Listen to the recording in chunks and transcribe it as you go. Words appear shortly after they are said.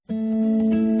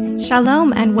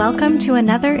Shalom and welcome to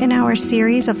another in our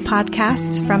series of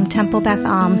podcasts from Temple Beth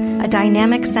Am, a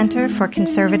dynamic center for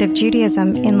conservative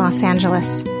Judaism in Los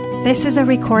Angeles. This is a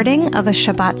recording of a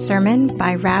Shabbat sermon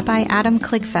by Rabbi Adam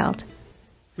Kligfeld.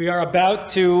 We are about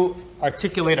to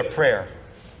articulate a prayer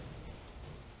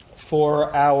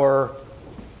for our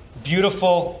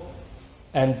beautiful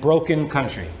and broken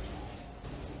country.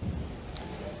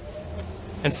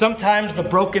 And sometimes the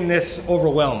brokenness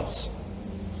overwhelms,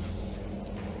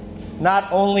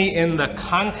 not only in the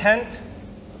content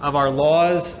of our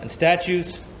laws and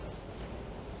statutes,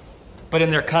 but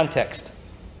in their context.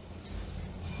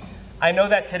 I know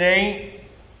that today,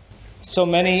 so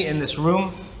many in this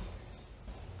room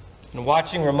and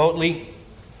watching remotely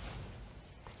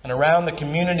and around the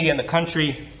community and the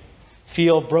country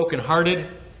feel brokenhearted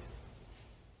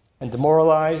and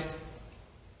demoralized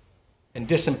and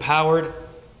disempowered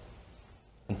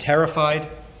and terrified,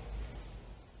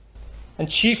 and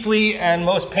chiefly and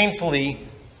most painfully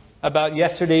about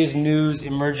yesterday's news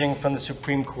emerging from the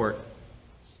Supreme Court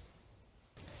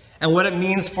and what it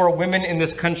means for women in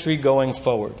this country going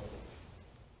forward.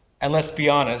 And let's be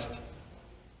honest,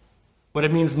 what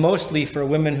it means mostly for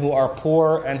women who are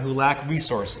poor and who lack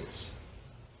resources,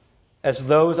 as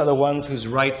those are the ones whose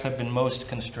rights have been most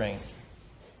constrained.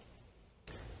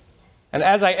 And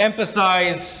as I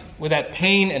empathize with that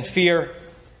pain and fear,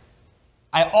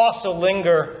 I also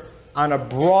linger on a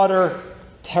broader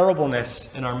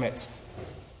terribleness in our midst.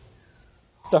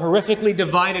 The horrifically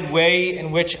divided way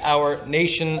in which our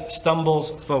nation stumbles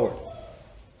forward.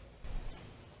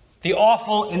 The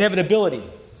awful inevitability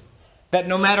that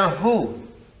no matter who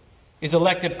is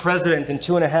elected president in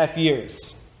 2.5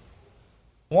 years,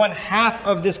 one half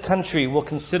of this country will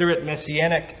consider it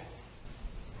messianic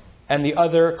and the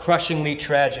other crushingly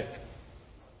tragic.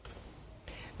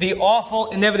 The awful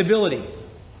inevitability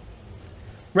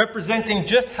representing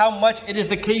just how much it is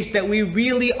the case that we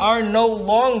really are no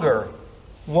longer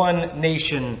one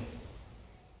nation,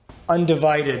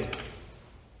 undivided,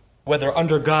 whether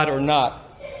under God or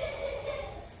not.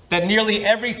 That nearly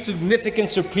every significant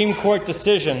Supreme Court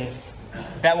decision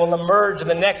that will emerge in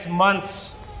the next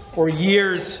months or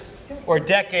years or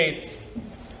decades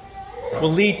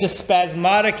will lead to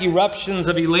spasmodic eruptions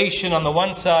of elation on the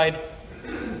one side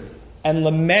and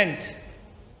lament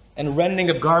and rending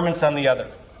of garments on the other.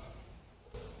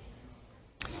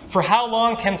 For how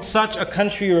long can such a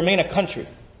country remain a country?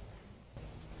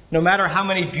 No matter how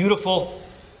many beautiful,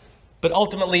 but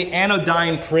ultimately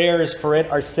anodyne prayers for it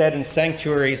are said in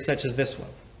sanctuaries such as this one.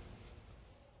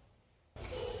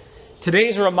 Today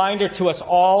is a reminder to us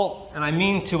all, and I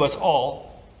mean to us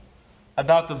all,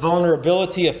 about the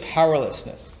vulnerability of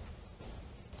powerlessness.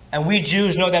 And we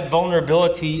Jews know that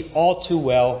vulnerability all too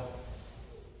well,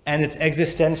 and it's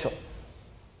existential.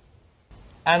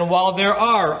 And while there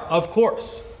are, of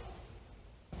course,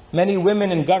 many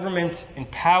women in government, in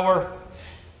power,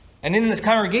 and in this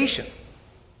congregation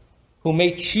who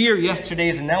may cheer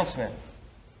yesterday's announcement,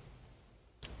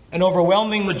 an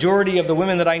overwhelming majority of the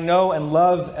women that I know and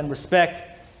love and respect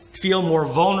feel more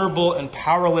vulnerable and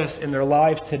powerless in their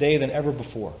lives today than ever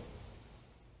before.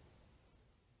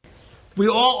 We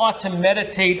all ought to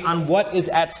meditate on what is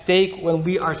at stake when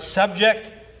we are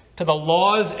subject to the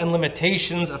laws and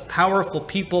limitations of powerful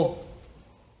people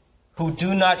who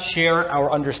do not share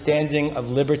our understanding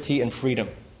of liberty and freedom.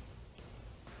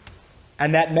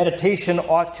 And that meditation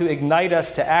ought to ignite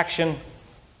us to action,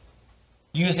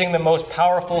 using the most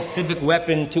powerful civic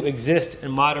weapon to exist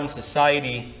in modern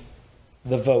society,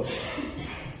 the vote.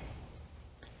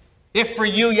 If for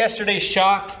you yesterday's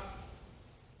shock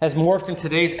has morphed in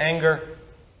today's anger,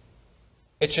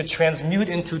 it should transmute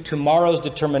into tomorrow's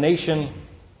determination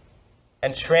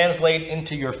and translate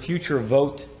into your future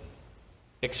vote,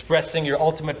 expressing your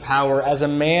ultimate power as a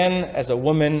man, as a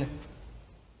woman,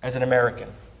 as an American.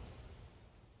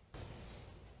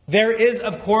 There is,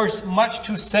 of course, much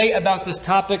to say about this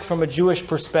topic from a Jewish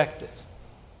perspective.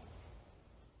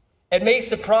 It may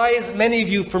surprise many of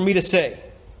you for me to say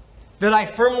that I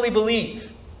firmly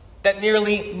believe that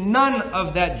nearly none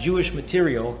of that Jewish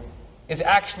material is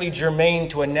actually germane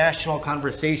to a national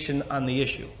conversation on the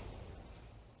issue.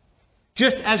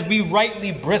 Just as we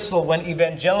rightly bristle when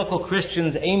evangelical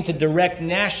Christians aim to direct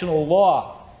national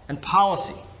law and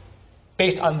policy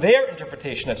based on their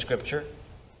interpretation of Scripture,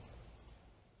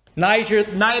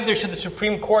 neither should the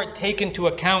Supreme Court take into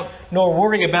account nor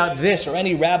worry about this or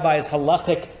any rabbi's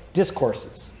halachic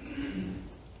discourses,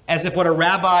 as if what a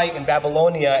rabbi in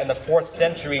Babylonia in the 4th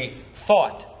century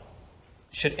thought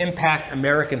should impact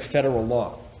American federal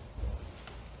law.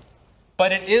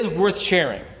 But it is worth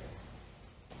sharing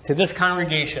to this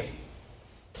congregation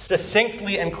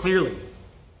succinctly and clearly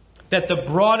that the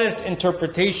broadest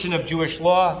interpretation of Jewish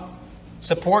law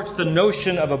supports the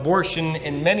notion of abortion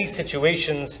in many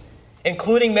situations,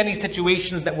 including many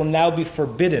situations that will now be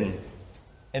forbidden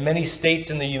in many states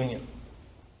in the Union.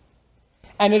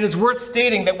 And it is worth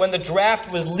stating that when the draft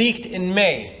was leaked in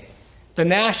May, the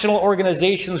national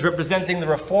organizations representing the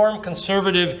Reform,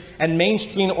 Conservative, and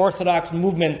mainstream Orthodox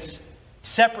movements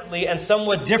separately and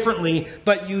somewhat differently,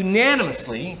 but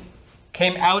unanimously,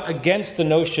 came out against the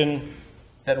notion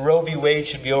that Roe v. Wade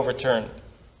should be overturned.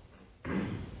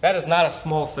 That is not a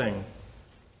small thing.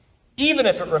 Even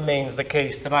if it remains the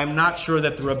case that I'm not sure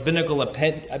that the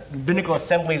Rabbinical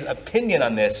Assembly's opinion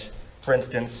on this, for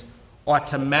instance, ought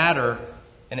to matter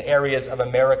in areas of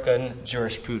American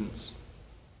jurisprudence.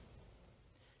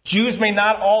 Jews may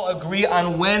not all agree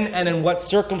on when and in what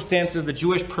circumstances the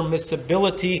Jewish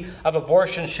permissibility of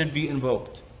abortion should be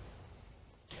invoked.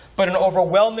 But an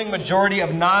overwhelming majority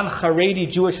of non-Haredi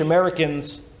Jewish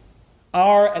Americans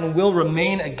are and will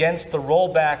remain against the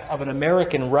rollback of an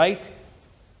American right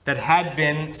that had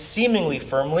been seemingly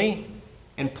firmly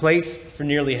in place for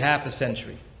nearly half a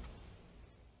century.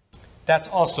 That's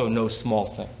also no small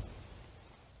thing.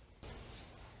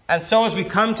 And so as we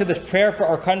come to this prayer for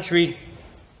our country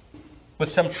with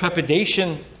some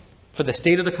trepidation for the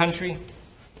state of the country,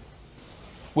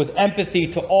 with empathy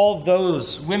to all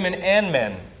those women and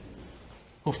men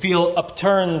who feel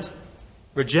upturned,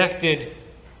 rejected,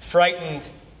 frightened,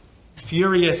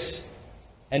 furious,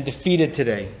 and defeated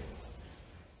today.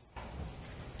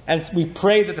 And we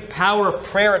pray that the power of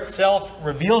prayer itself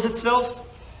reveals itself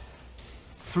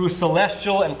through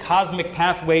celestial and cosmic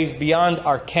pathways beyond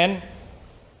our ken,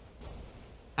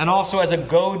 and also as a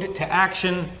goad to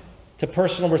action, to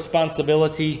personal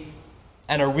responsibility,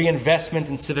 and a reinvestment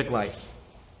in civic life.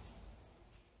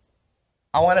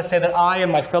 I want to say that I and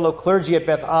my fellow clergy at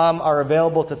Beth Am are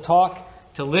available to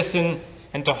talk, to listen,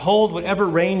 and to hold whatever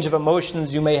range of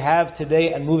emotions you may have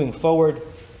today and moving forward.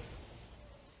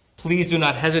 Please do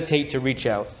not hesitate to reach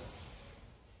out.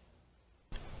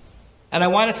 And I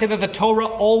want to say that the Torah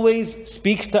always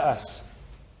speaks to us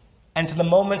and to the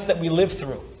moments that we live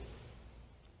through.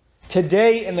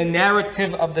 Today, in the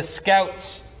narrative of the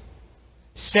scouts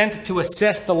sent to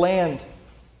assess the land,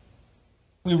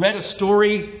 we read a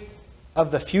story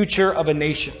of the future of a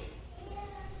nation,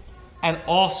 and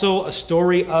also a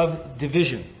story of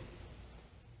division.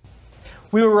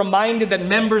 We were reminded that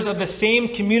members of the same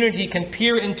community can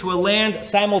peer into a land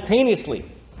simultaneously,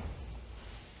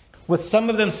 with some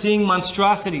of them seeing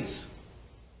monstrosities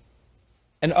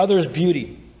and others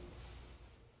beauty.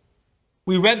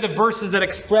 We read the verses that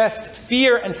expressed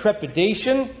fear and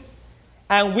trepidation,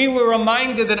 and we were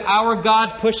reminded that our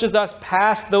God pushes us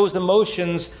past those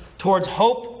emotions towards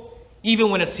hope,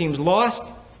 even when it seems lost,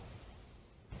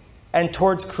 and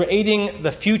towards creating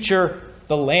the future,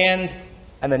 the land,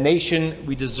 and the nation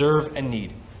we deserve and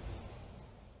need.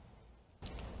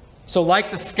 So like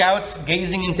the scouts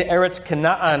gazing into Eretz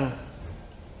Canaan,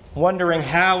 wondering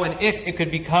how and if it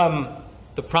could become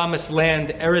the promised land,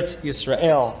 Eretz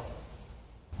Yisrael,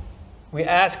 we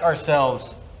ask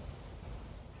ourselves,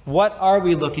 what are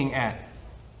we looking at?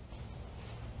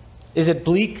 Is it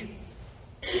bleak?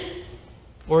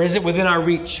 Or is it within our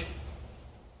reach?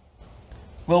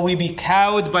 Will we be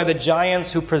cowed by the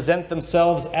giants who present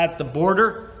themselves at the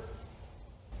border?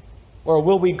 Or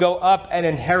will we go up and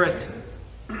inherit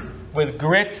with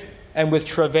grit and with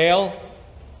travail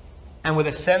and with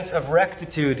a sense of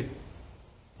rectitude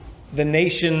the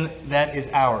nation that is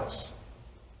ours?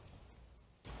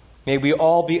 May we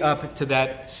all be up to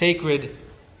that sacred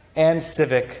and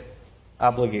civic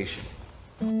obligation.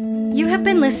 You have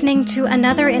been listening to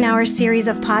another in our series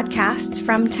of podcasts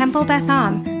from Temple Beth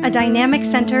Am, a dynamic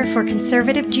center for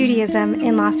conservative Judaism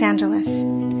in Los Angeles.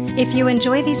 If you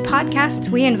enjoy these podcasts,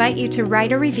 we invite you to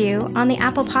write a review on the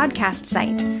Apple Podcast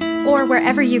site or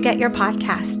wherever you get your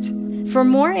podcasts. For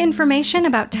more information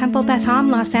about Temple Beth Am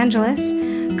Los Angeles,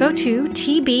 go to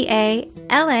tbala.org.